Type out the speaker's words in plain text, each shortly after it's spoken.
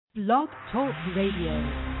Blog Talk Radio.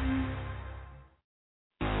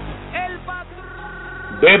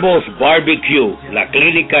 Bebos Barbecue, la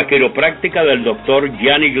clínica quiropráctica del Dr.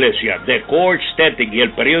 Jan Iglesias, The Core Aesthetic y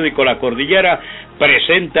el periódico La Cordillera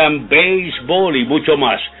presentan Beisbol y Mucho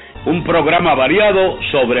Más, un programa variado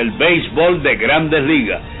sobre el béisbol de Grandes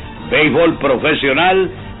Ligas, béisbol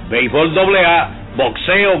profesional, béisbol AA,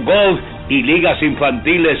 boxeo, golf y ligas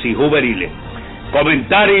infantiles y juveniles.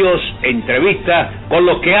 Comentarios, entrevistas con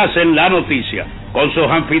los que hacen la noticia, con sus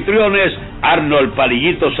anfitriones Arnold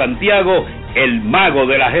Palillito Santiago, el mago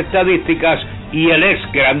de las estadísticas, y el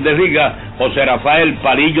ex Grandes Ligas, José Rafael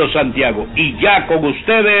Palillo Santiago. Y ya con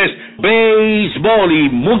ustedes, Béisbol y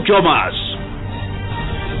Mucho Más.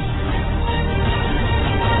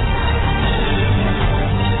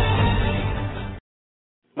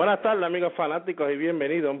 Buenas tardes, amigos fanáticos, y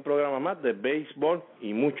bienvenidos a un programa más de Béisbol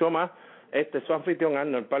y Mucho Más. Este es su anfitrión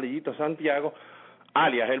Arnold Palillito Santiago,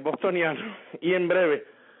 alias el bostoniano, y en breve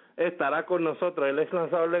estará con nosotros el ex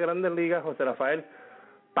lanzador de Grandes Ligas, José Rafael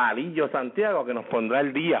Palillo Santiago, que nos pondrá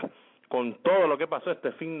el día con todo lo que pasó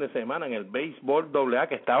este fin de semana en el Béisbol AA,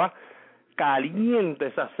 que estaba caliente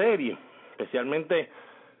esa serie, especialmente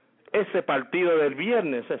ese partido del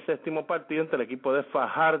viernes, ese séptimo partido entre el equipo de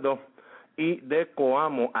Fajardo y de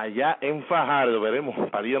Coamo, allá en Fajardo. Veremos,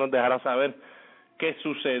 Palillo nos dejará saber qué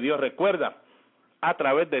sucedió. Recuerda, a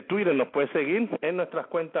través de Twitter nos puede seguir en nuestras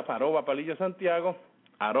cuentas @Palillo Santiago,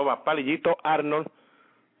 @Palillito Arnold,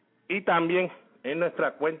 y también en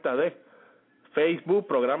nuestra cuenta de Facebook,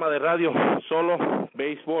 programa de radio Solo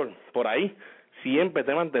Béisbol. Por ahí siempre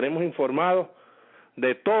te mantenemos informado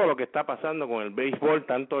de todo lo que está pasando con el béisbol,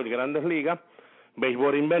 tanto el Grandes Ligas,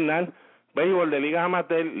 béisbol invernal, béisbol de ligas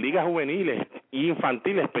amateur, ligas juveniles e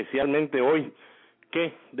infantiles, especialmente hoy,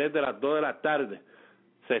 que desde las 2 de la tarde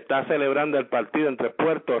se está celebrando el partido entre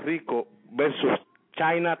Puerto Rico versus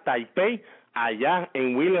China Taipei, allá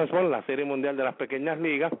en Williamsport, la Serie Mundial de las Pequeñas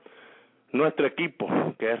Ligas. Nuestro equipo,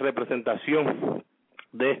 que es representación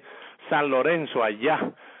de San Lorenzo,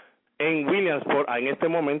 allá en Williamsport, en este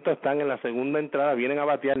momento están en la segunda entrada, vienen a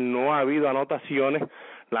batear, no ha habido anotaciones,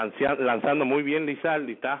 lanzando muy bien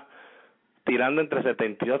Lizardi, está tirando entre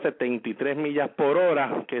 72 y 73 millas por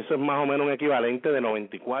hora, que eso es más o menos un equivalente de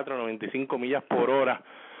 94 a 95 millas por hora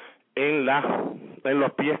en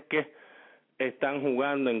los pies que están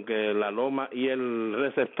jugando en que la loma y el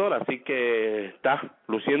receptor, así que está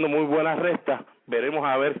luciendo muy buenas restas. Veremos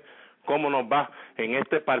a ver cómo nos va en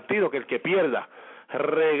este partido, que el que pierda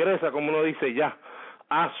regresa, como uno dice, ya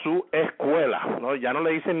a su escuela, ¿no? Ya no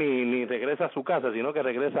le dice ni regresa a su casa, sino que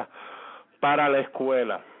regresa para la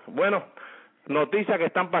escuela. Bueno, noticias que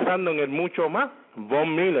están pasando en el Mucho Más.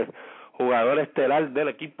 Von Miller, jugador estelar del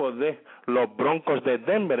equipo de los Broncos de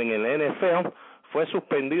Denver en el NFL, fue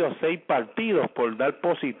suspendido 6 partidos por dar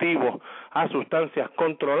positivo a sustancias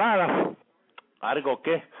controladas, algo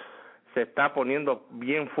que se está poniendo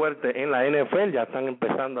bien fuerte en la NFL. Ya están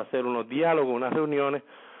empezando a hacer unos diálogos, unas reuniones,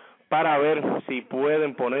 para ver si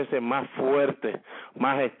pueden ponerse más fuertes,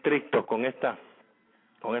 más estrictos con estas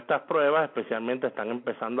pruebas. Especialmente están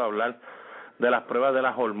empezando a hablar de las pruebas de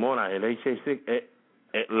las hormonas, el HCC,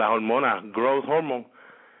 las hormonas Growth Hormone,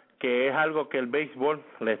 que es algo que el béisbol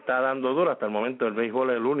le está dando duro. Hasta el momento el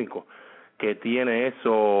béisbol es el único que tiene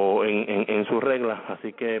eso en sus reglas,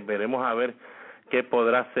 así que veremos a ver qué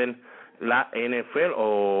podrá hacer la NFL,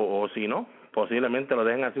 o si no, posiblemente lo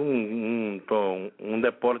dejen así un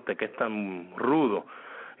deporte que es tan rudo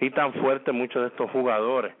y tan fuerte. Muchos de estos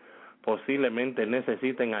jugadores posiblemente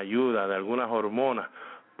necesiten ayuda de algunas hormonas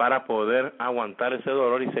para poder aguantar ese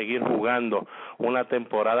dolor y seguir jugando una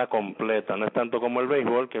temporada completa. No es tanto como el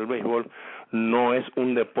béisbol, que el béisbol no es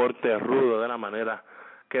un deporte rudo de la manera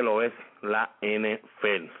que lo es la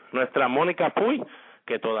NFL. Nuestra Mónica Puy,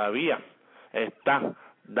 que todavía está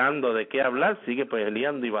dando de qué hablar, sigue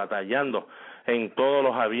peleando y batallando en todos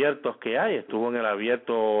los abiertos que hay. Estuvo en el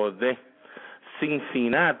abierto de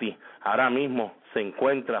Cincinnati, ahora mismo se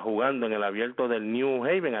encuentra jugando en el abierto del New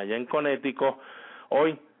Haven, allá en Connecticut.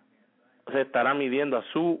 Hoy se estará midiendo a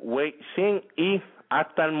Su Wei Shin y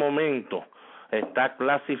hasta el momento está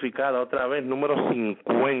clasificada otra vez número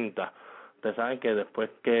 50. Ustedes saben que después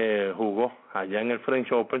que jugó allá en el French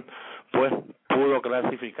Open, pues pudo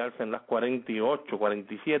clasificarse en las 48,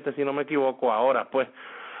 47 si no me equivoco. Ahora pues,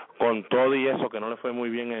 con todo y eso que no le fue muy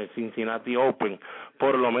bien en el Cincinnati Open,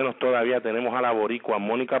 por lo menos todavía tenemos a la boricua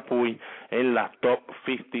Mónica Puy en las top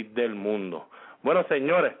 50 del mundo. Bueno,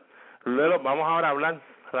 señores, luego vamos ahora a hablar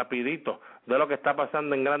rapidito de lo que está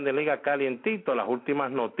pasando en Grandes Ligas, calientito, las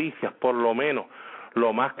últimas noticias, por lo menos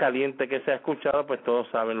lo más caliente que se ha escuchado, pues todos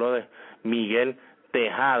saben lo de Miguel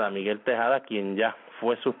Tejada, quien ya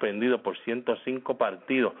fue suspendido por 105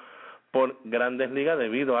 partidos por Grandes Ligas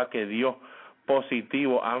debido a que dio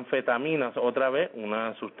positivo a anfetaminas, otra vez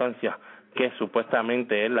una sustancia que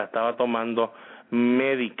supuestamente él la estaba tomando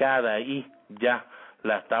medicada y ya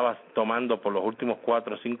la estaba tomando por los últimos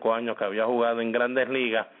 4 o 5 años que había jugado en Grandes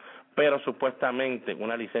Ligas, pero supuestamente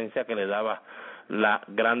una licencia que le daba la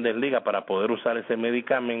Grandes Ligas para poder usar ese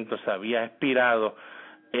medicamento se había expirado.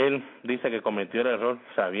 Él dice que cometió el error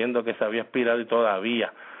sabiendo que se había expirado y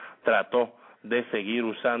todavía trató de seguir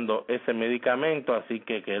usando ese medicamento, así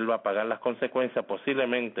que él va a pagar las consecuencias.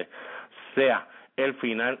 Posiblemente sea el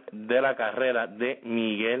final de la carrera de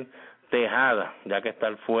Miguel Tejada, ya que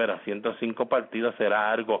estar fuera 105 partidos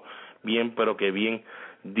será algo bien, pero que bien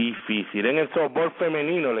difícil. En el softball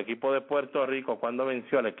femenino, el equipo de Puerto Rico, cuando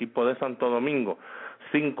venció al equipo de Santo Domingo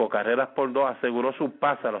 5-2, aseguró su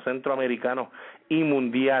pase a los centroamericanos y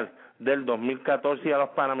mundial del 2014 y a los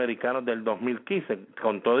panamericanos del 2015.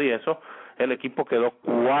 Con todo y eso, el equipo quedó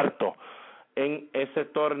cuarto en ese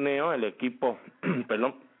torneo. El equipo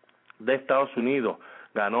de Estados Unidos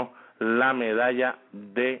ganó la medalla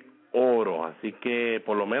de oro, así que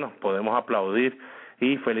por lo menos podemos aplaudir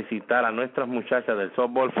y felicitar a nuestras muchachas del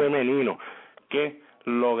softball femenino que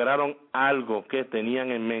lograron algo que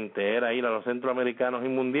tenían en mente, era ir a los centroamericanos y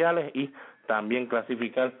mundiales y también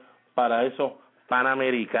clasificar para esos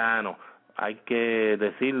panamericanos. Hay que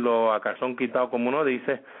decirlo a calzón quitado, como uno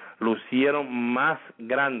dice, lucieron más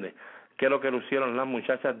grandes que lo que lucieron las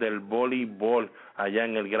muchachas del voleibol allá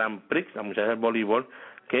en el Grand Prix, las muchachas del voleibol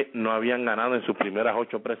que no habían ganado en sus primeras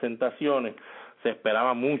 8 presentaciones. Se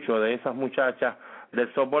esperaba mucho de esas muchachas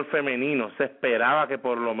del softball femenino, se esperaba que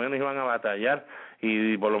por lo menos iban a batallar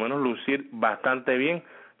y por lo menos lucir bastante bien.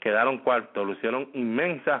 Quedaron cuartos, lucieron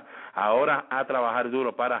inmensas. Ahora a trabajar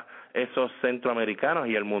duro para esos centroamericanos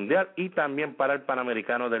y el mundial y también para el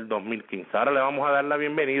panamericano del 2015. Ahora le vamos a dar la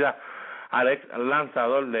bienvenida al ex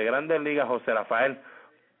lanzador de Grandes Ligas, José Rafael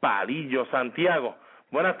Palillo Santiago.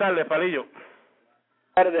 Buenas tardes, Palillo.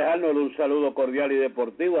 Buenas tardes, Arnold. Un saludo cordial y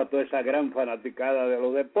deportivo a toda esa gran fanaticada de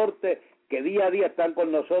los deportes que día a día están con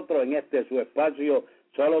nosotros en su espacio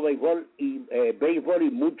Solo Béisbol y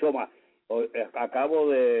Mucho Más. Acabo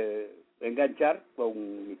de enganchar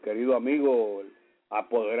con mi querido amigo, el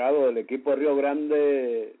apoderado del equipo de Río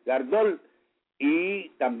Grande, Gardol, y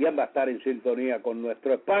también va a estar en sintonía con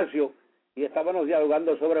nuestro espacio. Y estábamos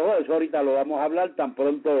dialogando sobre eso. Ahorita lo vamos a hablar tan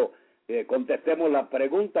pronto contestemos las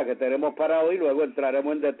preguntas que tenemos para hoy. Luego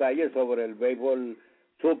entraremos en detalle sobre el béisbol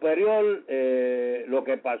superior, lo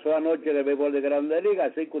que pasó anoche del béisbol de Grandes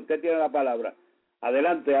Ligas. Así que usted tiene la palabra.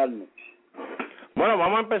 Adelante, Arno. Bueno,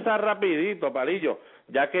 vamos a empezar rapidito, Palillo,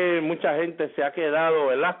 ya que mucha gente se ha quedado,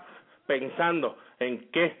 ¿verdad?, pensando en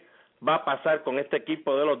qué va a pasar con este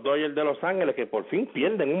equipo de los Dodgers de Los Ángeles, que por fin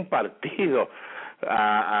pierden un partido,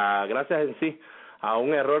 gracias en sí a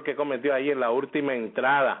un error que cometió ahí en la última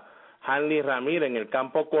entrada Hanley Ramírez en el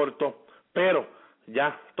campo corto, pero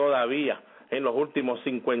ya todavía en los últimos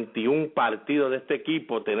 51 partidos de este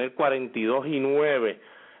equipo, tener 42-9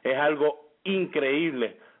 es algo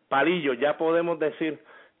increíble. Palillo, ya podemos decir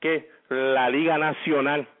que la Liga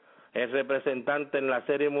Nacional, el representante en la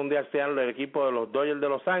Serie Mundial sean el equipo de los Dodgers de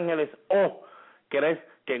Los Ángeles, ¿o crees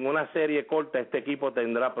que en una serie corta este equipo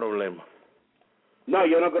tendrá problemas? No,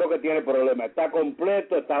 yo no creo que tiene problema. Está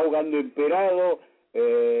completo, está jugando inspirado.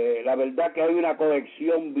 La verdad que hay una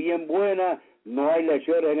conexión bien buena. No hay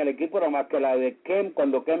lesiones en el equipo, nada más que la de Kemp.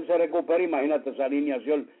 Cuando Kemp se recupere, imagínate, esa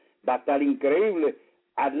alineación va a estar increíble.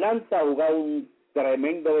 Atlanta ha jugado un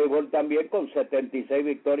tremendo béisbol también con 76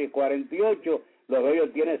 victorias y 48. Los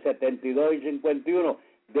Dodgers tienen 72 y 51.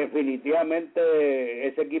 Definitivamente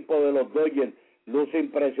ese equipo de los Dodgers luce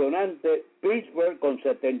impresionante. Pittsburgh con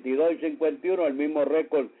 72 y 51, el mismo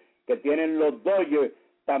récord que tienen los Dodgers,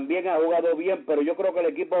 también ha jugado bien, pero yo creo que el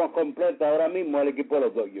equipo más completo ahora mismo es el equipo de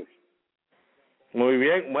los Dodgers. Muy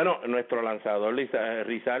bien, bueno, nuestro lanzador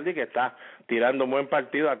Rizaldi, que está tirando un buen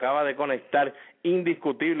partido, acaba de conectar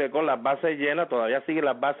indiscutible con las bases llenas, todavía sigue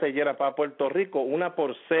las bases llenas para Puerto Rico,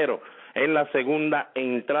 1-0 en la segunda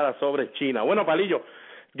entrada sobre China. Bueno, Palillo,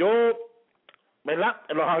 yo, ¿verdad?,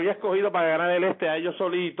 los había escogido para ganar el a ellos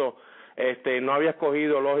solitos, no había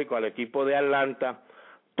escogido, lógico, al equipo de Atlanta.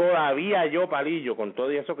 Todavía yo, Palillo, con todo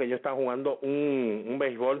eso que ellos están jugando un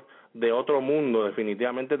béisbol de otro mundo,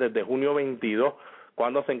 definitivamente desde junio 22,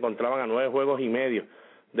 cuando se encontraban a 9 juegos y medio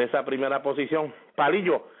de esa primera posición.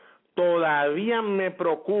 Palillo, todavía me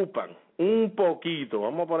preocupan un poquito,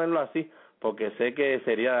 vamos a ponerlo así, porque sé que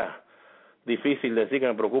sería difícil decir que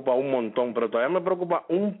me preocupa un montón, pero todavía me preocupa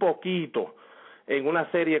un poquito en una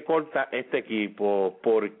serie corta este equipo,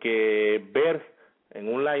 porque ver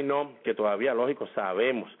en un line-up que todavía, lógico,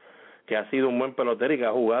 sabemos que ha sido un buen pelotero y que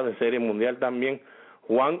ha jugado en Serie Mundial también.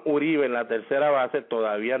 Juan Uribe en la tercera base,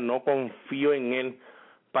 todavía no confío en él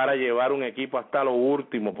para llevar un equipo hasta lo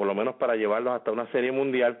último, por lo menos para llevarlos hasta una Serie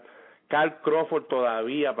Mundial. Carl Crawford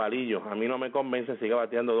todavía, Palillo, a mí no me convence, sigue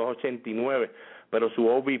bateando 2.89, pero su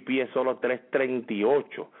OBP es solo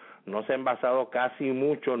 3.38, no se ha envasado casi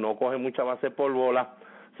mucho, no coge mucha base por bola.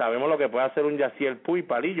 Sabemos lo que puede hacer un Yasiel Puig,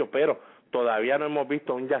 Palillo, pero todavía no hemos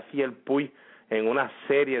visto un Yasiel Puig en una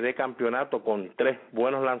serie de campeonato con 3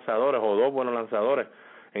 buenos lanzadores o 2 buenos lanzadores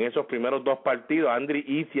en esos primeros 2 partidos. Andri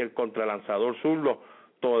Isier contra el lanzador zurdo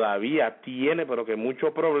todavía tiene, pero que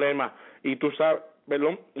mucho problema, y tú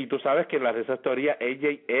sabes que la receptoría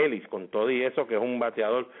AJ Ellis, con todo y eso, que es un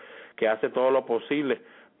bateador que hace todo lo posible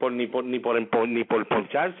ni por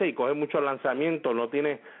poncharse y coge muchos lanzamientos, no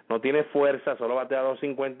tiene fuerza, solo batea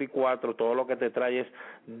 2.54, todo lo que te trae es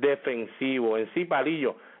defensivo. En sí,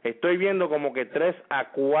 Palillo, estoy viendo como que 3 a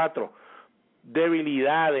 4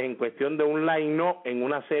 debilidades en cuestión de un line-up en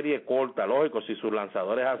una serie corta. Lógico, si sus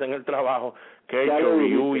lanzadores hacen el trabajo, Kershaw,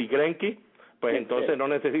 Ryu y Greinke, pues entonces no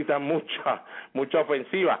necesitan mucha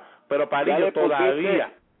ofensiva. Pero Palillo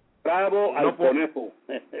todavía bravo al conejo.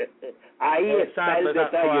 Ahí está el detalle,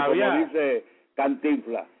 todavía, como dice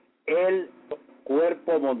Cantinflas. El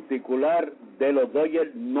cuerpo monticular de los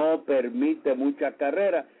Dodgers no permite muchas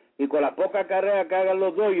carreras, y con las pocas carreras que hagan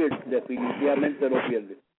los Dodgers definitivamente no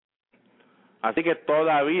pierden. Así que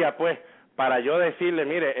todavía, pues, para yo decirle,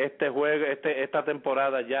 mire, esta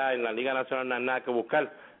temporada ya en la Liga Nacional no hay nada que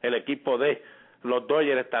buscar, el equipo de los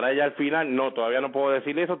Dodgers estará ya al final, no, todavía no puedo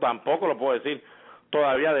decir eso, tampoco lo puedo decir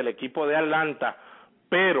todavía del equipo de Atlanta,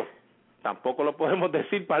 pero tampoco lo podemos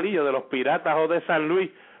decir, Palillo, de los Piratas o de San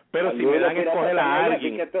Luis, pero si me dan a escoger a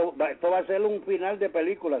alguien... Esto va a ser un final de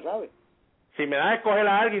película, ¿sabes? Si me dan a escoger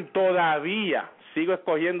a alguien, todavía sigo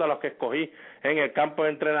escogiendo a los que escogí en el campo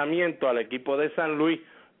de entrenamiento, al equipo de San Luis,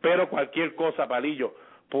 pero cualquier cosa, Palillo,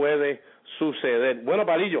 puede suceder. Bueno,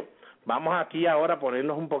 Palillo, vamos aquí ahora a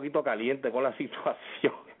ponernos un poquito caliente con la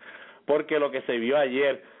situación, porque lo que se vio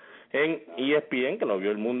ayer en ESPN, que lo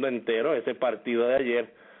vio el mundo entero, ese partido de ayer,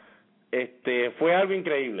 fue algo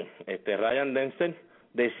increíble. Ryan Dempster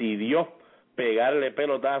decidió pegarle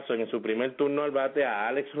pelotazo en su primer turno al bate a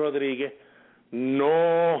Alex Rodríguez.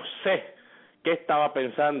 No sé qué estaba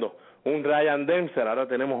pensando un Ryan Dempster. Ahora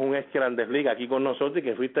tenemos un ex Grandes Ligas aquí con nosotros y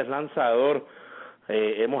que fuiste lanzador.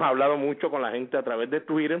 Hemos hablado mucho con la gente a través de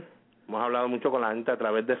Twitter, hemos hablado mucho con la gente a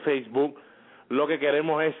través de Facebook. Lo que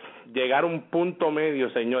queremos es llegar a un punto medio,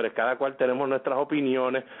 señores. Cada cual tenemos nuestras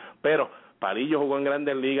opiniones, pero Palillo jugó en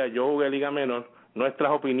Grandes Ligas, yo jugué Liga Menor.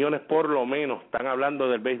 Nuestras opiniones, por lo menos, están hablando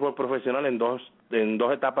del béisbol profesional en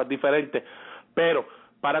dos etapas diferentes, pero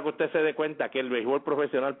para que usted se dé cuenta que el béisbol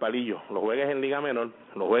profesional, Palillo, lo juegues en Liga Menor,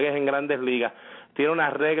 lo juegues en Grandes Ligas, tiene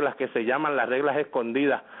unas reglas que se llaman las reglas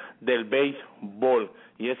escondidas del béisbol,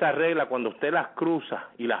 y esas reglas, cuando usted las cruza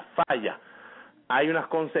y las falla, hay unas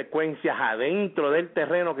consecuencias adentro del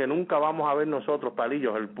terreno que nunca vamos a ver nosotros,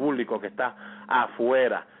 Palillo, el público que está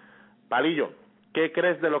afuera. Palillo, ¿qué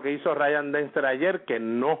crees de lo que hizo Ryan Dempster ayer, que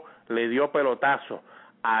no le dio pelotazo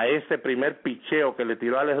a ese primer picheo que le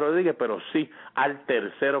tiró a Alex Rodríguez, pero sí al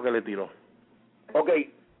tercero que le tiró? Ok,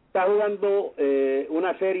 está jugando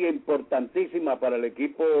una serie importantísima para el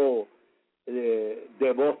equipo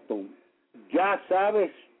de Boston. Ya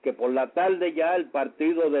sabes que por la tarde ya el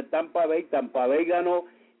partido de Tampa Bay ganó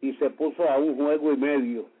y se puso a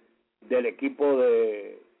 1.5 del equipo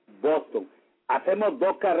de Boston. Hacemos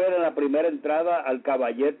 2 carreras en la primera entrada al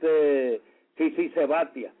caballete CC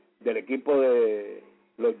Sabathia del equipo de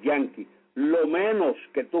los Yankees. Lo menos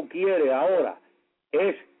que tú quieres ahora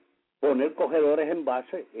es poner cogedores en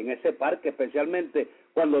base en ese parque, especialmente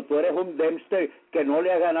cuando tú eres un Dempster que no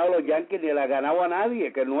le ha ganado a los Yankees ni le ha ganado a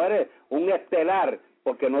nadie, que no eres un estelar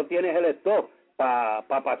porque no tienes el stock para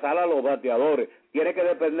pasar a los bateadores. Tienes que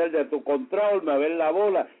depender de tu control, mover la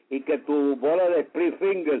bola y que tu bola de split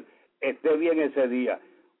finger esté bien ese día.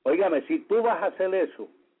 Óigame, si tú vas a hacer eso,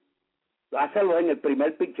 hazlo en el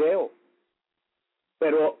primer picheo,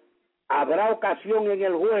 pero habrá ocasión en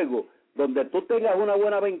el juego donde tú tengas una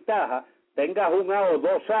buena ventaja, tengas 1 out o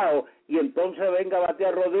 2 outs y entonces venga a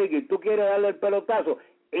batear Rodríguez y tú quieres darle el pelotazo.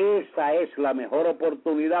 Esa es la mejor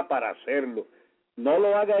oportunidad para hacerlo. No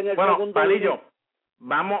lo haga en el segundo. Palillo,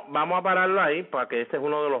 vamos a pararlo ahí, porque este es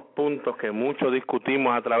uno de los puntos que mucho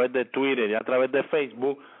discutimos a través de Twitter y a través de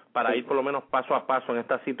Facebook, para ir por lo menos paso a paso en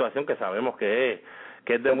esta situación que sabemos que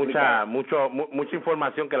es de mucha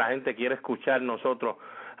información que la gente quiere escuchar nosotros,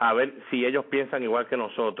 a ver si ellos piensan igual que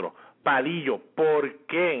nosotros. Palillo, ¿por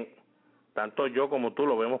qué tanto yo como tú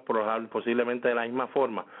lo vemos posiblemente de la misma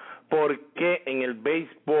forma. ¿Por qué en el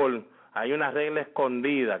béisbol hay una regla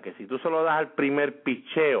escondida que si tú solo das al primer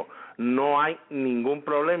picheo no hay ningún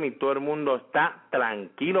problema y todo el mundo está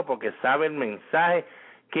tranquilo porque sabe el mensaje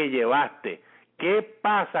que llevaste? ¿Qué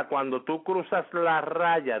pasa cuando tú cruzas la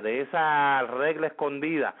raya de esa regla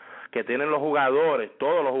escondida que tienen los jugadores,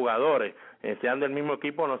 todos los jugadores, sean del mismo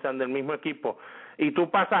equipo o no sean del mismo equipo, y tú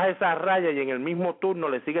pasas esa raya y en el mismo turno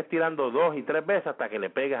le sigues tirando 2 y 3 veces hasta que le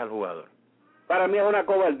pegues al jugador? Para mí es una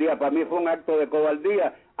cobardía, para mí fue un acto de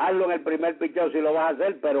cobardía. Hazlo en el primer picheo si lo vas a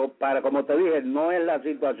hacer, pero como te dije, no es la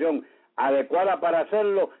situación adecuada para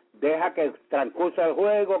hacerlo. Deja que transcurra el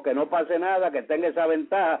juego, que no pase nada, que tenga esa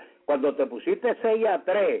ventaja. Cuando te pusiste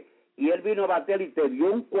 6-3 y él vino a bater y te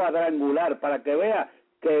dio un cuadrangular para que veas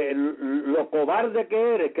que lo cobarde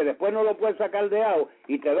que eres, que después no lo puedes sacar de out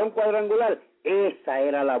y te da un cuadrangular, esa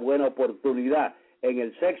era la buena oportunidad. En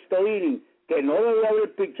el sexto inning, que no debió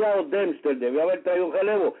haber pichado Dempster, debió haber traído un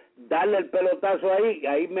relevo, darle el pelotazo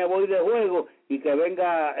ahí me voy de juego y que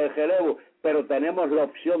venga el relevo, pero tenemos la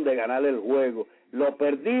opción de ganar el juego. Lo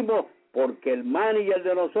perdimos porque el manager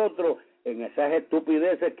de nosotros, en esas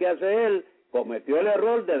estupideces que hace él, cometió el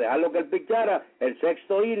error de dejarlo que él pichara el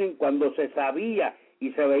sexto inning cuando se sabía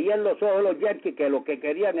y se veía en los ojos de los Yankees que lo que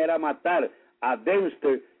querían era matar a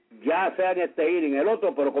Dempster, ya sea en este inning, el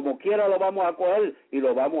otro, pero como quiera lo vamos a coger y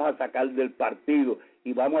lo vamos a sacar del partido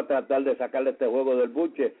y vamos a tratar de sacarle este juego del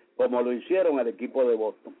buche como lo hicieron al equipo de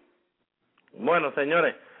Boston. Bueno,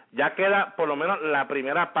 señores, ya queda por lo menos la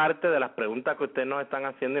primera parte de las preguntas que ustedes nos están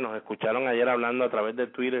haciendo y nos escucharon ayer hablando a través de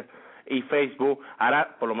Twitter y Facebook.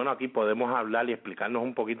 Ahora por lo menos aquí podemos hablar y explicarnos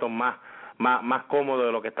un poquito más cómodo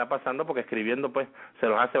de lo que está pasando, porque escribiendo pues se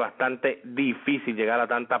nos hace bastante difícil llegar a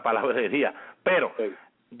tanta palabrería, pero sí.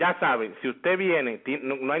 Ya saben, si usted viene,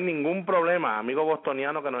 no hay ningún problema, amigo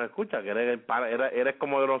bostoniano que nos escucha, que eres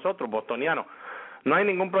como de nosotros, bostoniano, no hay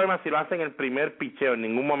ningún problema si lo hacen el primer picheo. En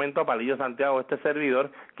ningún momento Palillo Santiago, este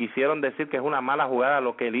servidor, quisieron decir que es una mala jugada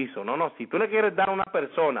lo que él hizo. No, si tú le quieres dar a una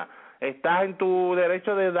persona, estás en tu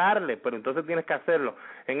derecho de darle, pero entonces tienes que hacerlo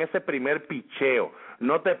en ese primer picheo.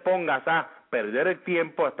 No te pongas a perder el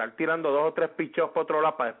tiempo, a estar tirando 2 o 3 picheos por otro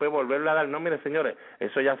lado para después volverle a dar. No, mire, señores,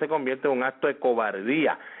 eso ya se convierte en un acto de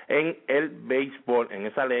cobardía en el béisbol, en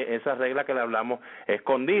esa regla que le hablamos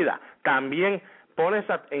escondida. También pones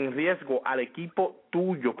en riesgo al equipo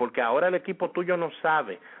tuyo, porque ahora el equipo tuyo no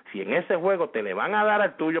sabe si en ese juego te le van a dar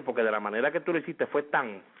al tuyo, porque de la manera que tú lo hiciste fue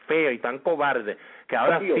tan feo y tan cobarde, que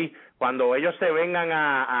ahora sí, cuando ellos se vengan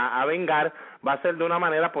a vengar, va a ser de una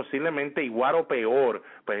manera posiblemente igual o peor.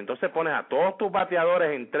 Pues entonces pones a todos tus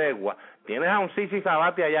bateadores en tregua, tienes a un Sisi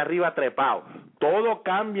Sabathia allá arriba trepado, todo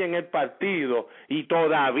cambia en el partido y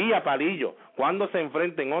todavía, Palillo, cuando se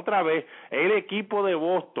enfrenten otra vez el equipo de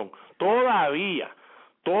Boston, todavía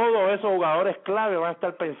todos esos jugadores clave van a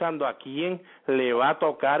estar pensando a quién le va a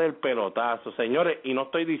tocar el pelotazo, señores, y no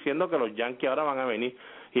estoy diciendo que los Yankees ahora van a venir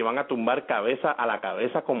y van a tumbar cabeza a la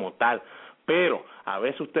cabeza como tal, pero a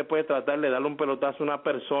veces usted puede tratar de darle un pelotazo a una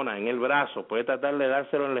persona en el brazo, puede tratar de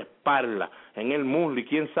dárselo en la espalda, en el muslo, y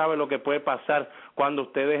quién sabe lo que puede pasar cuando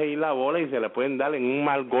usted deje ir la bola y se le pueden dar en un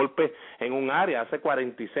mal golpe en un área. Hace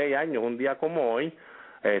 46 años, un día como hoy,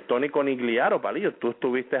 Tony Conigliaro, Palillo, tú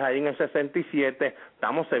estuviste ahí en el 67,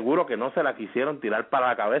 estamos seguros que no se la quisieron tirar para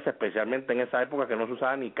la cabeza, especialmente en esa época que no se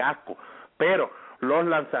usaba ni casco, pero los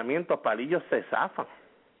lanzamientos, Palillo, se zafan.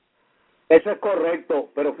 Eso es correcto,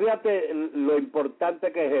 pero fíjate lo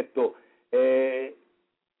importante que es esto.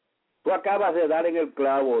 Tú acabas de dar en el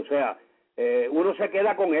clavo, o sea, uno se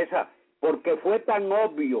queda con esa, porque fue tan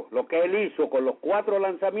obvio lo que él hizo con los 4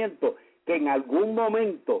 lanzamientos, que en algún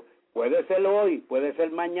momento, puede ser hoy, puede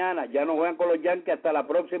ser mañana, ya no juegan con los Yankees hasta la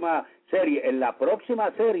próxima serie. En la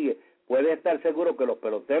próxima serie puede estar seguro que los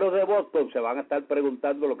peloteros de Boston se van a estar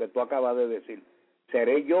preguntando lo que tú acabas de decir.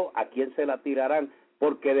 ¿Seré yo a quién se la tirarán?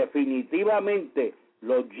 Porque definitivamente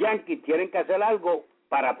los Yankees tienen que hacer algo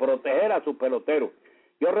para proteger a sus peloteros.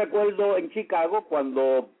 Yo recuerdo en Chicago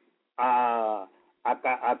cuando a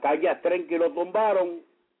Calle Strenky lo tumbaron,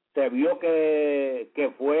 se vio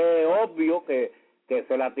que fue obvio que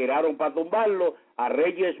se la tiraron para tumbarlo. A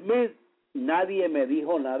Reggie Smith nadie me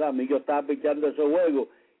dijo nada a mí, yo estaba pichando ese juego,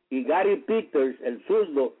 y Gary Peters, el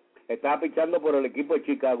zurdo, estaba pichando por el equipo de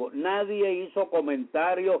Chicago. Nadie hizo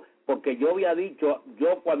comentario, porque yo había dicho,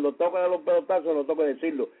 yo cuando toco de los pelotazos, no tengo que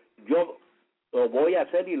decirlo, yo lo voy a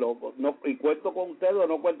hacer y cuento con ustedes o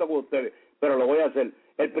no cuento con ustedes, pero lo voy a hacer.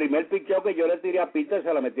 El primer picheo que yo le tiré a Peters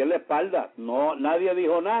se la metí en la espalda, no, nadie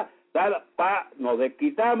dijo nada, nos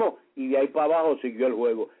desquitamos y de ahí para abajo siguió el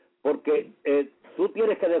juego, porque tú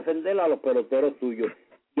tienes que defender a los peloteros tuyos.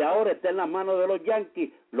 y ahora está en las manos de los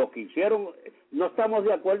Yankees. Lo que hicieron, no estamos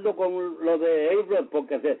de acuerdo con lo de April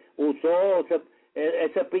porque se usó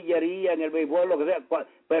esa pillería en el béisbol, lo que sea,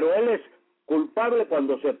 pero él es culpable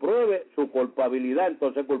cuando se pruebe su culpabilidad,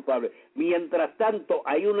 entonces culpable. Mientras tanto,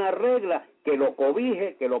 hay una regla que lo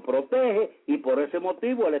cobije, que lo protege, y por ese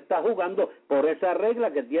motivo él está jugando por esa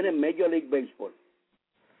regla que tiene Major League Baseball.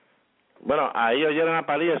 Bueno, ahí oyeron a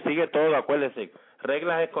Palillo, sigue todo, acuérdense.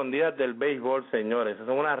 Reglas escondidas del béisbol, señores. Esas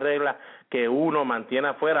son unas reglas que uno mantiene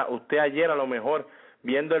afuera. Usted ayer a lo mejor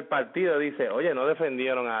viendo el partido dice, oye, no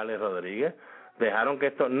defendieron a Alex Rodríguez, dejaron que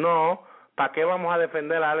esto... No, ¿para qué vamos a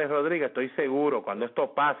defender a Alex Rodríguez? Estoy seguro, cuando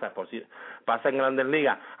esto pasa, por si pasa en Grandes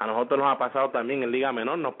Ligas, a nosotros nos ha pasado también en Liga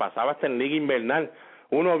Menor, nos pasaba hasta en Liga Invernal.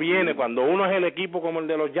 Uno viene, cuando uno es el equipo como el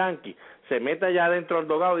de los Yankees, se mete allá dentro del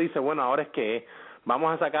dogado y dice, bueno, ahora es que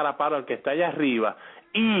vamos a sacar a paro al que está allá arriba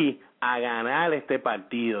y a ganar este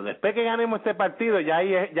partido. Después que ganemos este partido, ya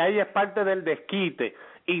ahí es parte del desquite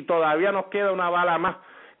y todavía nos queda una bala más,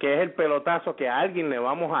 que es el pelotazo que a alguien le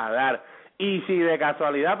vamos a dar. Y si de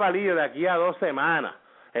casualidad, Palillo, de aquí a 2 semanas,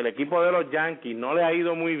 el equipo de los Yankees no le ha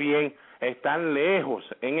ido muy bien, están lejos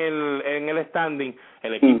en el standing,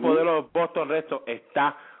 el equipo de los Boston Red Sox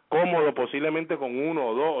está cómodo, posiblemente con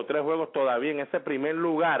 1, 2 o 3 juegos todavía en ese primer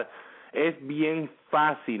lugar. Es bien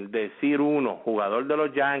fácil decir uno, jugador de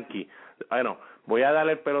los Yankees, bueno, voy a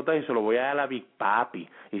darle el pelotazo y se lo voy a dar a Big Papi,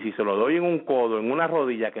 y si se lo doy en un codo, en una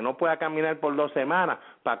rodilla, que no pueda caminar por 2 semanas,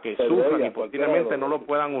 para que sufran y posiblemente no lo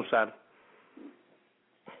puedan usar.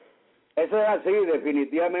 Eso es así,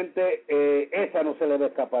 definitivamente, esa no se le va a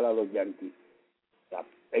escapar a los Yankees. O sea,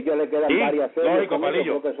 ellos le quedan varias series, lógico,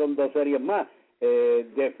 creo que son 2 series más.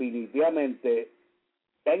 Definitivamente,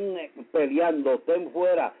 estén peleando, estén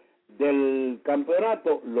fuera del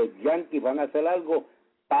campeonato, los Yankees van a hacer algo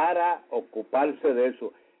para ocuparse de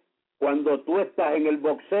eso. Cuando tú estás en el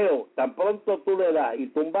boxeo, tan pronto tú le das y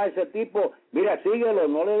tumba a ese tipo, mira, síguelo,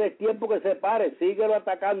 no le des tiempo que se pare, síguelo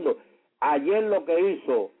atacando. Ayer lo que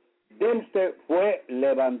hizo Dempster fue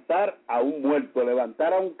levantar a un muerto,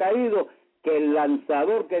 levantar a un caído, que el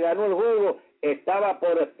lanzador que ganó el juego estaba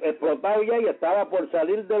por explotar ya y estaba por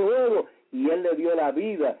salir del juego, y él le dio la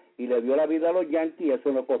vida, y le dio la vida a los Yankees, y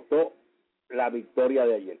eso nos costó la victoria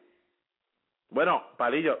de ayer. Bueno,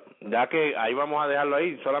 Palillo, ya que ahí vamos a dejarlo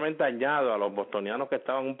ahí, solamente añado a los bostonianos que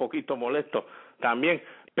estaban un poquito molestos, también,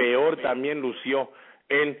 peor también lució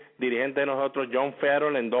el dirigente de nosotros, John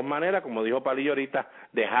Farrell, en 2 maneras, como dijo Palillo ahorita,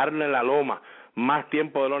 dejarlo en la loma más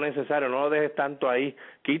tiempo de lo necesario, no lo dejes tanto ahí,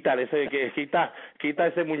 quita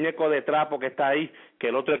ese muñeco de trapo que está ahí, que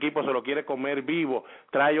el otro equipo se lo quiere comer vivo,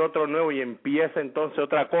 trae otro nuevo y empieza entonces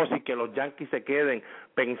otra cosa, y que los Yankees se queden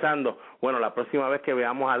pensando, bueno, la próxima vez que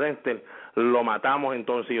veamos a Dempster lo matamos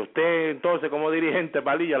entonces, y usted entonces como dirigente,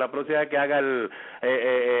 Palillo, la próxima vez que haga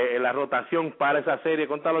la rotación para esa serie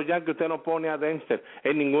contra los Yankees, usted no pone a Dempster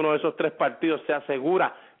en ninguno de esos 3 partidos, se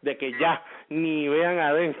asegura de que ya ni vean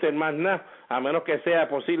a Dempster más nada, a menos que sea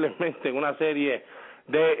posiblemente en una serie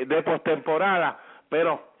de postemporada,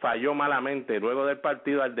 pero falló malamente luego del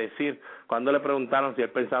partido al decir, cuando le preguntaron si él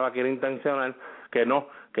pensaba que era intencional, que no,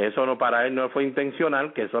 que eso no, para él no fue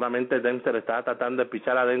intencional, que solamente Dempster estaba tratando de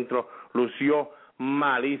pichar adentro, lució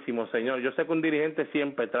malísimo, señor. Yo sé que un dirigente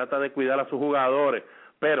siempre trata de cuidar a sus jugadores,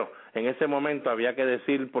 pero en ese momento había que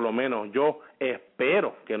decir, por lo menos, yo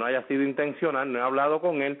espero que no haya sido intencional, no he hablado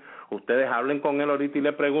con él, ustedes hablen con él ahorita y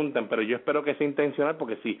le pregunten, pero yo espero que sea intencional,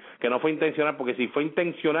 porque sí, que no fue intencional, porque si fue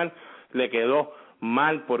intencional, le quedó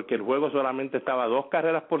mal, porque el juego solamente estaba 2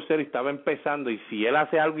 carreras por 0 y estaba empezando, y si él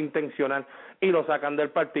hace algo intencional y lo sacan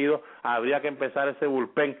del partido, habría que empezar ese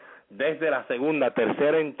bullpen desde la segunda,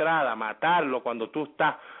 tercera entrada, matarlo cuando tú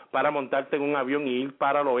estás para montarte en un avión y ir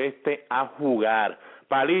para el oeste a jugar.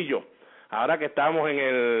 Palillo, ahora que estamos en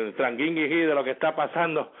el tranguinguijí de lo que está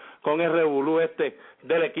pasando con el revolú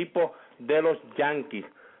del equipo de los Yankees,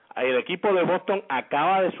 el equipo de Boston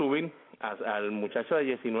acaba de subir al muchacho de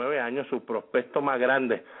 19 años, su prospecto más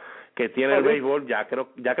grande que tiene el béisbol, ya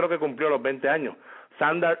creo que cumplió los 20 años,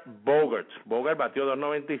 Xander Bogaerts. Bogaerts batió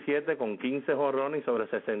 2.97 con 15 jonrones y sobre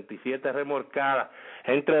 67 remolcadas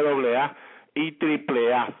entre AA y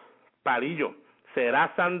AAA. Palillo,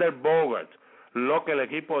 ¿será Xander Bogaerts lo que el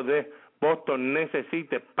equipo de Boston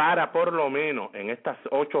necesite para por lo menos en estas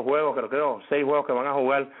 8 juegos, creo 6 juegos que van a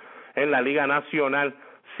jugar en la Liga Nacional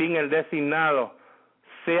sin el designado,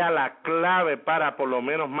 sea la clave para por lo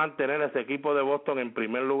menos mantener a ese equipo de Boston en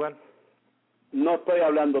primer lugar? No estoy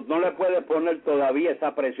hablando, no le puede poner todavía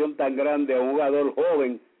esa presión tan grande a un jugador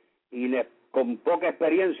joven y con poca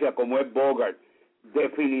experiencia como es Bogart.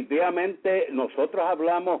 Definitivamente nosotros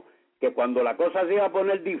hablamos que cuando la cosa se iba a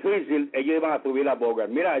poner difícil, ellos iban a subir a Bogart.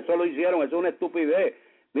 Mira, eso lo hicieron, eso es una estupidez.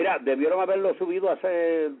 Mira, debieron haberlo subido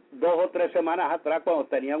hace 2 o 3 semanas atrás cuando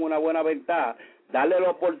tenían una buena ventaja, darle la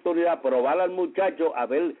oportunidad, probar al muchacho a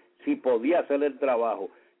ver si podía hacer el trabajo.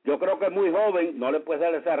 Yo creo que es muy joven, no le puedes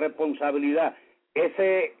dar esa responsabilidad.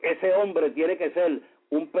 Ese hombre tiene que ser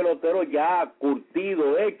un pelotero ya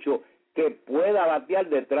curtido, hecho, que pueda batear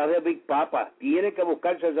detrás de Big Papa. Tiene que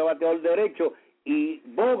buscarse ese bateador derecho y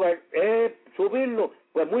Bogart es subirlo,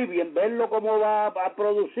 pues muy bien, verlo cómo va a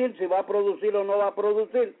producir, si va a producir o no va a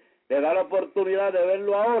producir, le da la oportunidad de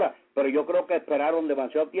verlo ahora, pero yo creo que esperaron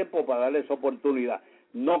demasiado tiempo para darle esa oportunidad.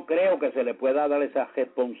 No creo que se le pueda dar esa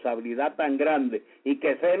responsabilidad tan grande y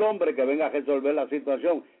que sea el hombre que venga a resolver la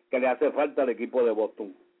situación que le hace falta al equipo de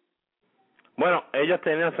Boston. Bueno, ellos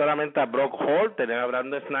tenían solamente a Brock Hall, tenían a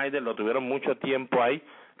Brandon Snyder, lo tuvieron mucho tiempo ahí.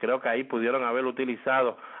 Creo que ahí pudieron haber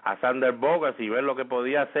utilizado a Sander Bogarts y ver lo que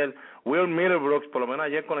podía hacer Will Middlebrooks. Por lo menos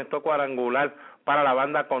ayer conectó cuadrangular para la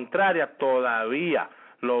banda contraria. Todavía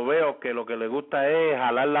lo veo que lo que le gusta es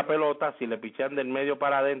jalar la pelota. Si le pichean del medio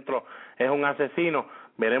para adentro es un asesino.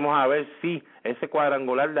 Veremos a ver si ese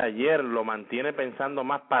cuadrangular de ayer lo mantiene pensando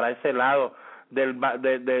más para ese lado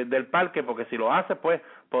del parque, porque si lo hace, pues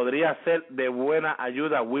podría ser de buena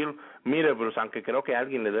ayuda a Will Middlebrooks, aunque creo que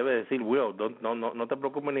alguien le debe decir, Will, no te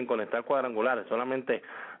preocupes ni en conectar cuadrangulares, solamente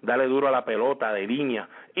dale duro a la pelota de línea.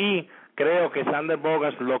 Y creo que Sander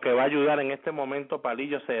Bogarts lo que va a ayudar en este momento,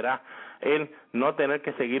 Palillo, será el no tener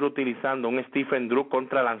que seguir utilizando un Stephen Drew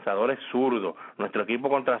contra lanzadores zurdos. Nuestro equipo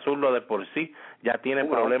contra zurdos de por sí ya tiene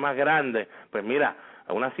problemas grandes. Pues mira,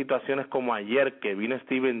 unas situaciones como ayer que vino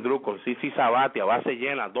Stephen Drew con Sisi Sabathia, base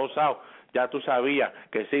llena, 2 outs, ya tú sabías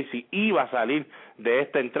que Sisi iba a salir de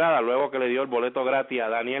esta entrada luego que le dio el boleto gratis a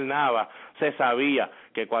Daniel Nava. Se sabía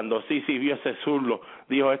que cuando Sisi vio ese zurdo,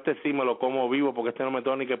 dijo, este sí me lo como vivo porque este no me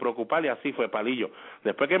tengo ni que preocupar, y así fue, Palillo.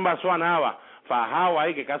 Después que envasó a Nava, fajado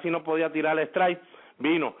ahí, que casi no podía tirar el strike,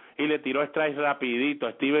 vino y le tiró strike rapidito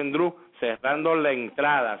a Stephen Drew, cerrando la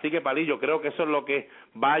entrada. Así que, Palillo, creo que eso es lo que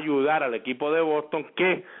va a ayudar al equipo de Boston,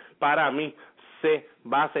 que para mí se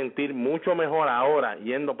va a sentir mucho mejor ahora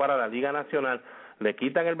yendo para la Liga Nacional. Le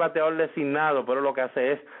quitan el bateador designado, pero lo que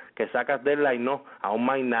hace es que sacas del line-up a un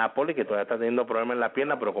Mike Napoli, que todavía está teniendo problemas en la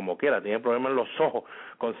pierna, pero como quiera, tiene problemas en los ojos,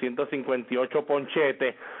 con 158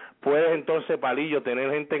 ponchetes. Puedes entonces, Palillo,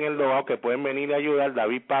 tener gente en el dugout que pueden venir a ayudar.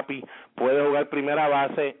 David Papi puede jugar primera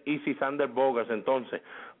base, y si Sander Bogarts entonces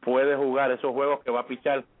puede jugar esos juegos que va a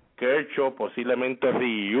pichar Kershaw, posiblemente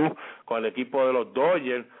Ryu, con el equipo de los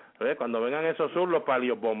Dodgers. Cuando vengan esos zurdos,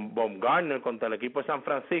 Palillo, Baumgartner contra el equipo de San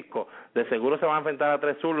Francisco, de seguro se van a enfrentar a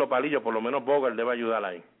 3 zurdos, Palillo, por lo menos Bogarts debe ayudar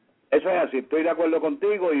ahí. Eso es así, estoy de acuerdo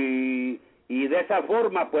contigo, y de esa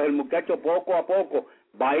forma, pues el muchacho poco a poco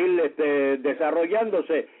va a ir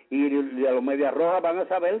desarrollándose, y los Medias Rojas van a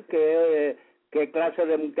saber qué clase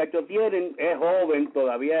de muchacho tienen. Es joven,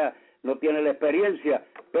 todavía no tiene la experiencia,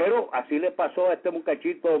 pero así le pasó a este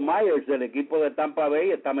muchachito Myers del equipo de Tampa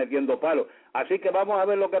Bay, está metiendo palos. Así que vamos a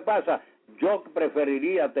ver lo que pasa. Yo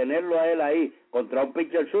preferiría tenerlo a él ahí contra un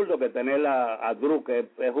pitcher zurdo que tener a Drew, que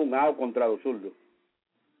es un out contra los zurdos.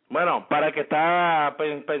 Bueno, para el que está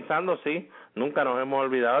pensando, sí, nunca nos hemos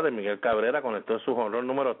olvidado de Miguel Cabrera, conectó su jonrón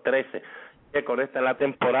número 13, que conecta en la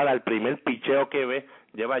temporada, el primer picheo que ve,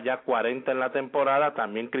 lleva ya 40 en la temporada.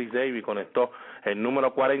 También Chris Davis conectó el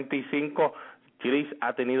número 45, Chris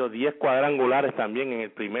ha tenido 10 cuadrangulares también en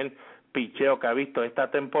el primer picheo que ha visto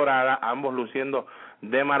esta temporada, ambos luciendo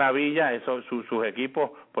de maravilla. Eso, sus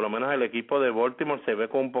equipos, por lo menos el equipo de Baltimore se ve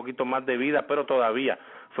con un poquito más de vida, pero todavía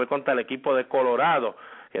fue contra el equipo de Colorado.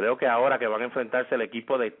 Creo que ahora que van a enfrentarse el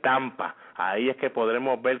equipo de Tampa, ahí es que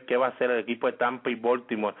podremos ver qué va a hacer el equipo de Tampa y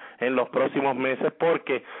Baltimore en los próximos meses,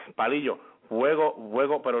 porque, Palillo,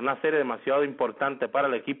 juego, pero una serie demasiado importante para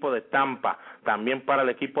el equipo de Tampa, también para el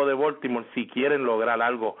equipo de Baltimore, si quieren lograr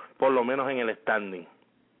algo, por lo menos en el standing.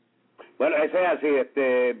 Bueno, eso es así,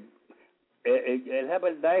 la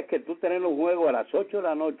verdad es que tú tener un juego a las 8 de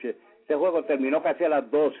la noche, ese juego terminó casi a las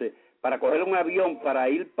 12, para coger un avión, para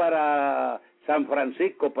ir para San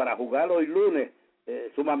Francisco, para jugar hoy lunes,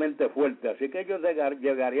 sumamente fuerte. Así que ellos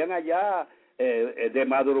llegarían allá de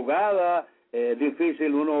madrugada,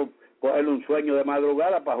 difícil uno coger un sueño de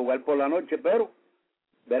madrugada para jugar por la noche, pero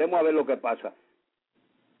veremos a ver lo que pasa.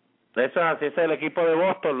 Eso es así, ese es el equipo de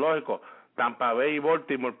Boston, lógico. Tampa Bay y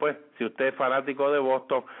Baltimore, pues, si usted es fanático de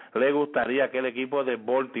Boston, le gustaría que el equipo de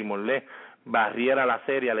Baltimore le barriera la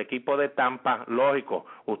serie al equipo de Tampa, lógico,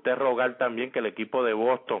 usted rogar también que el equipo de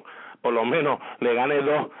Boston por lo menos le gane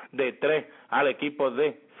 2 de 3 al equipo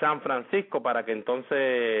de San Francisco para que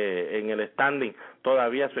entonces en el standing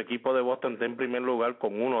todavía su equipo de Boston esté en primer lugar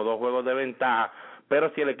con 1 o 2 juegos de ventaja,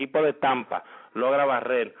 pero si el equipo de Tampa logra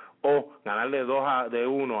barrer o ganarle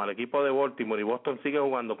 2-1 al equipo de Baltimore y Boston sigue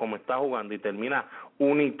jugando como está jugando y termina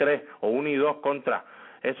 1-3 o 1-2 contra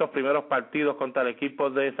esos primeros partidos contra el equipo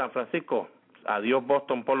de San Francisco, adiós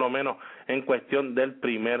Boston por lo menos en cuestión del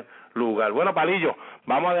primer lugar. Bueno, Palillo,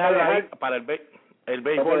 vamos a dejarlo ahí para el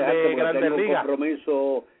béisbol de Grandes Ligas. Un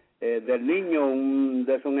compromiso del niño,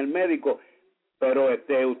 de eso en el médico, pero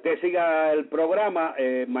usted siga el programa,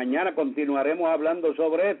 mañana continuaremos hablando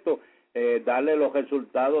sobre esto, darle los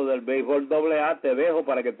resultados del béisbol AA, te dejo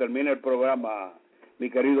para que termine el programa,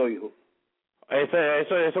 mi querido hijo.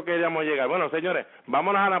 Eso queríamos llegar. Bueno, señores,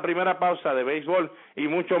 vámonos a la primera pausa de béisbol y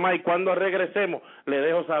mucho más. Y cuando regresemos, le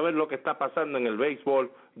dejo saber lo que está pasando en el béisbol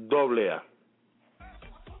AA.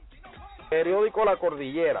 Periódico La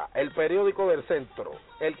Cordillera, el periódico del centro,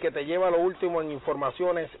 el que te lleva lo último en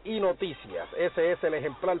informaciones y noticias. Ese es el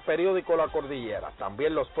ejemplar periódico La Cordillera.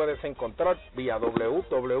 También los puedes encontrar vía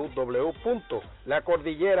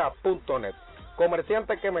www.lacordillera.net.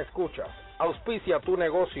 Comerciante que me escuchas, auspicia tu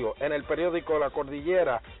negocio en el periódico La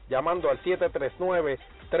Cordillera llamando al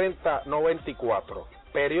 739-3094.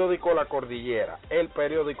 Periódico La Cordillera, el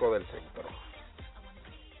periódico del centro.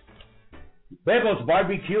 Bebos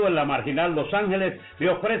Barbecue en la Marginal Los Ángeles le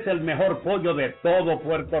ofrece el mejor pollo de todo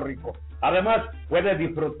Puerto Rico. Además, puede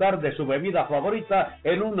disfrutar de su bebida favorita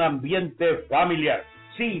en un ambiente familiar.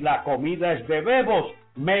 Si la comida es de Bebos,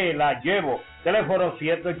 me la llevo. Teléfono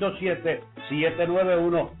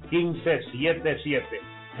 787-791-1577.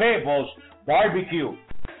 Bebos Barbecue.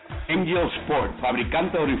 Angel Sport,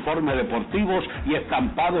 fabricante de uniformes deportivos y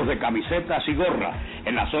estampados de camisetas y gorras,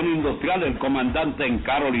 en la zona industrial del Comandante en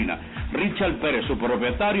Carolina. Richard Pérez, su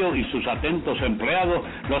propietario, y sus atentos empleados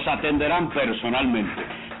los atenderán personalmente.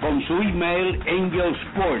 Con su email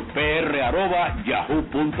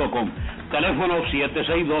angelsportpr@yahoo.com. Teléfono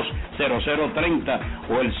 762-0030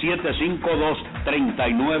 o el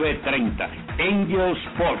 752-3930. Angel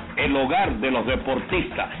Sport, el hogar de los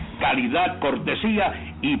deportistas. Calidad,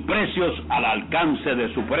 cortesía y precios al alcance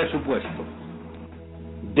de su presupuesto.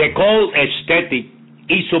 The Call Aesthetic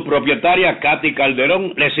y su propietaria Katy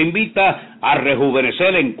Calderón les invita a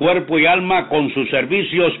rejuvenecer en cuerpo y alma con sus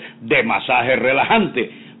servicios de masaje relajante,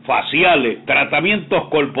 faciales, tratamientos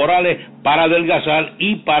corporales para adelgazar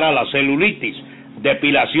y para la celulitis,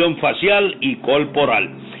 depilación facial y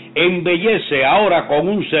corporal. Embellece ahora con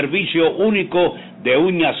un servicio único de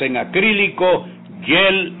uñas en acrílico,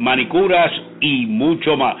 gel, manicuras y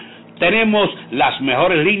mucho más. Tenemos las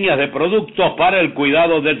mejores líneas de productos para el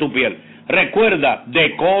cuidado de tu piel. Recuerda,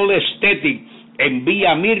 The Call Aesthetic en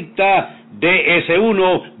Vía Mirta,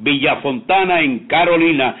 DS1, Villa Fontana en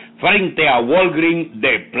Carolina, frente a Walgreens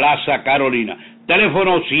de Plaza Carolina.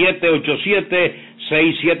 Teléfono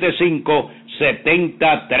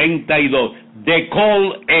 787-675-7032. The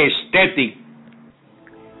Call Aesthetic.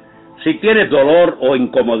 Si tienes dolor o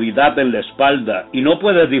incomodidad en la espalda y no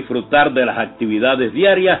puedes disfrutar de las actividades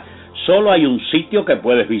diarias, solo hay un sitio que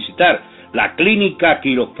puedes visitar: la Clínica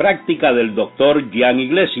Quiropráctica del Dr. Jan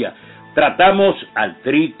Iglesias. Tratamos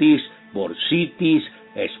artritis, bursitis,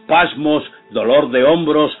 espasmos, dolor de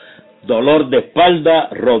hombros, dolor de espalda,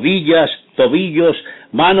 rodillas, tobillos,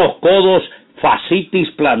 manos, codos, fascitis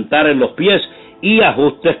plantar en los pies y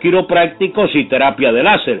ajustes quiroprácticos y terapia de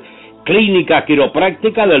láser. Clínica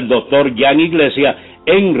Quiropráctica del Dr. Jan Iglesias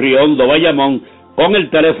en Riondo, Bayamón, con el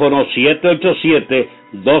teléfono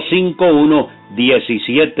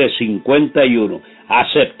 787-251-1751.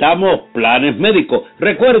 Aceptamos planes médicos.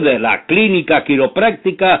 Recuerde, la Clínica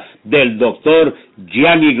Quiropráctica del Dr.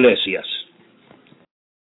 Jan Iglesias.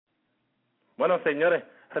 Bueno, señores,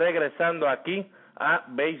 regresando aquí a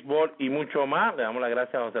Béisbol y Mucho Más, le damos las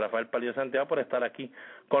gracias a José Rafael Palillo Santiago por estar aquí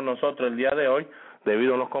con nosotros el día de hoy.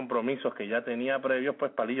 Debido a unos compromisos que ya tenía previos,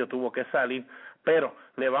 pues Palillo tuvo que salir, pero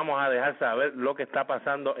le vamos a dejar saber lo que está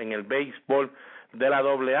pasando en el béisbol de la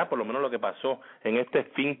AA, por lo menos lo que pasó en este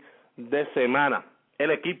fin de semana.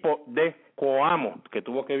 El equipo de Coamo, que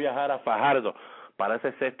tuvo que viajar a Fajardo para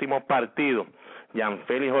ese séptimo partido,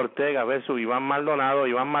 Gianfélix Ortega versus Iván Maldonado.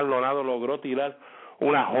 Iván Maldonado logró tirar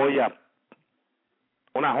una joya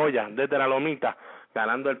desde la lomita,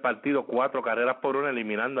 ganando el partido 4-1,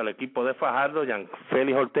 eliminando al equipo de Fajardo.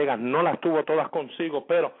 Gianfélix Ortega no las tuvo todas consigo,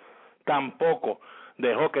 pero tampoco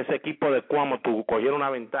dejó que ese equipo de Coamo cogiera una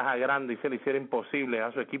ventaja grande y se le hiciera imposible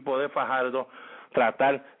a su equipo de Fajardo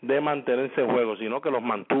tratar de mantenerse en juego, sino que los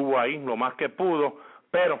mantuvo ahí lo más que pudo,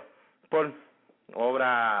 pero por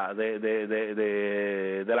obra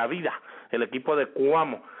de la vida, el equipo de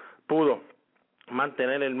Coamo pudo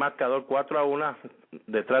mantener el marcador 4-1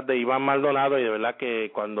 detrás de Iván Maldonado, y de verdad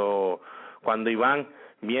que cuando Iván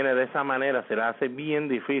viene de esa manera se le hace bien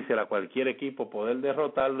difícil a cualquier equipo poder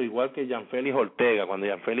derrotarlo, igual que Gianfélix Ortega. Cuando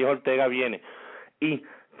Gianfélix Ortega viene y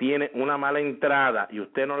tiene una mala entrada y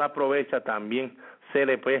usted no la aprovecha, también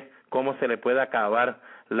cómo se le puede acabar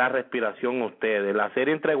la respiración a ustedes. La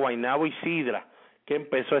serie entre Guaynabo y Sidra, que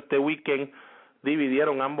empezó este weekend,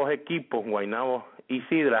 dividieron ambos equipos, Guaynabo y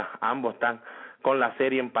Sidra, ambos están con la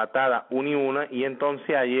serie empatada 1-1, y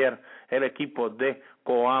entonces ayer el equipo de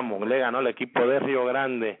Coamo le ganó al equipo de Río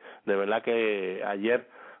Grande. De verdad que ayer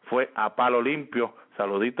fue a palo limpio.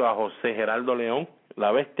 Saludito a José Geraldo León,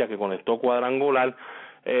 la bestia que conectó cuadrangular,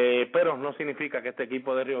 pero no significa que este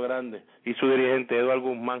equipo de Río Grande y su dirigente Eduardo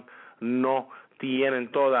Guzmán no tienen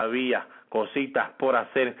todavía cositas por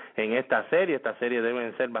hacer en esta serie. Esta serie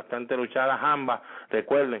deben ser bastante luchadas ambas.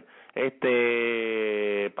 Recuerden,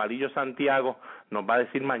 Palillo Santiago nos va a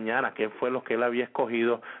decir mañana qué fue lo que él había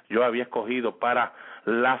escogido. Yo había escogido para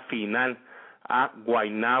la final a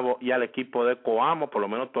Guaynabo y al equipo de Coamo. Por lo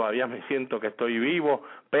menos todavía me siento que estoy vivo,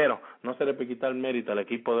 pero no se le puede quitar mérito al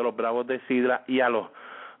equipo de los Bravos de Sidra y a los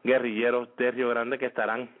Guerrilleros de Río Grande, que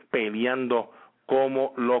estarán peleando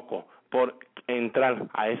como locos por entrar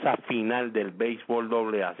a esa final del béisbol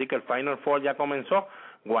AA. Así que el Final Four ya comenzó.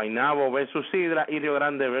 Guaynabo versus Sidra y Río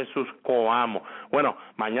Grande versus Coamo. Bueno,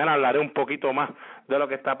 mañana hablaré un poquito más de lo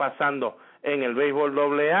que está pasando en el béisbol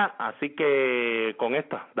AA, así que con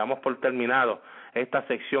esto damos por terminado esta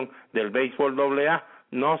sección del béisbol AA,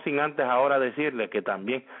 no sin antes ahora decirle que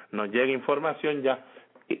también nos llega información ya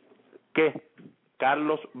que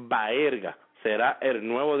Carlos Baerga será el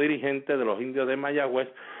nuevo dirigente de los Indios de Mayagüez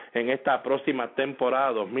en esta próxima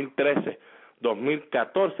temporada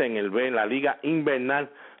 2013-2014 en la Liga Invernal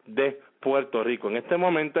de Puerto Rico. En este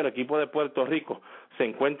momento el equipo de Puerto Rico se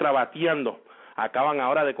encuentra bateando, acaban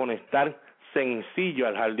ahora de conectar sencillo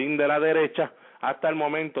al jardín de la derecha. Hasta el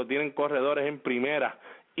momento tienen corredores en primera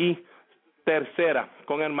y tercera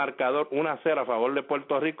con el marcador 1-0 a favor de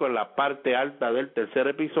Puerto Rico en la parte alta del tercer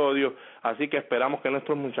episodio, así que esperamos que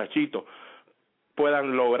nuestros muchachitos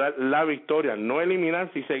puedan lograr la victoria, no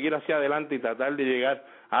eliminarse y seguir hacia adelante y tratar de llegar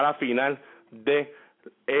a la final de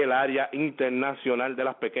el área internacional de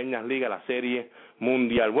las pequeñas ligas, la serie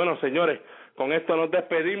mundial. Bueno, señores, con esto nos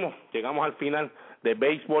despedimos, llegamos al final de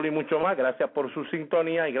Béisbol y Mucho Más. Gracias por su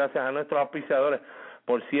sintonía y gracias a nuestros auspiciadores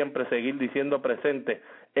por siempre seguir diciendo presente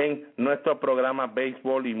en nuestro programa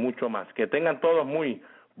Béisbol y Mucho Más. Que tengan todos muy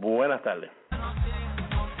buenas tardes.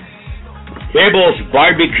 Bebo's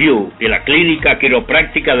Barbecue y la clínica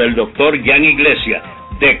quiropráctica del Dr. Jan Iglesias,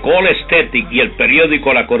 de Call Aesthetic y el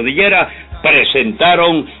periódico La Cordillera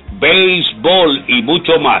presentaron Béisbol y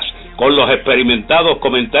Mucho Más, con los experimentados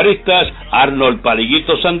comentaristas Arnold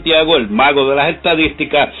Palillito Santiago, el mago de las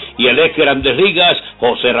estadísticas, y el ex Grandes Ligas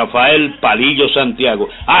José Rafael Palillo Santiago.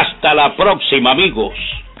 Hasta la próxima, amigos.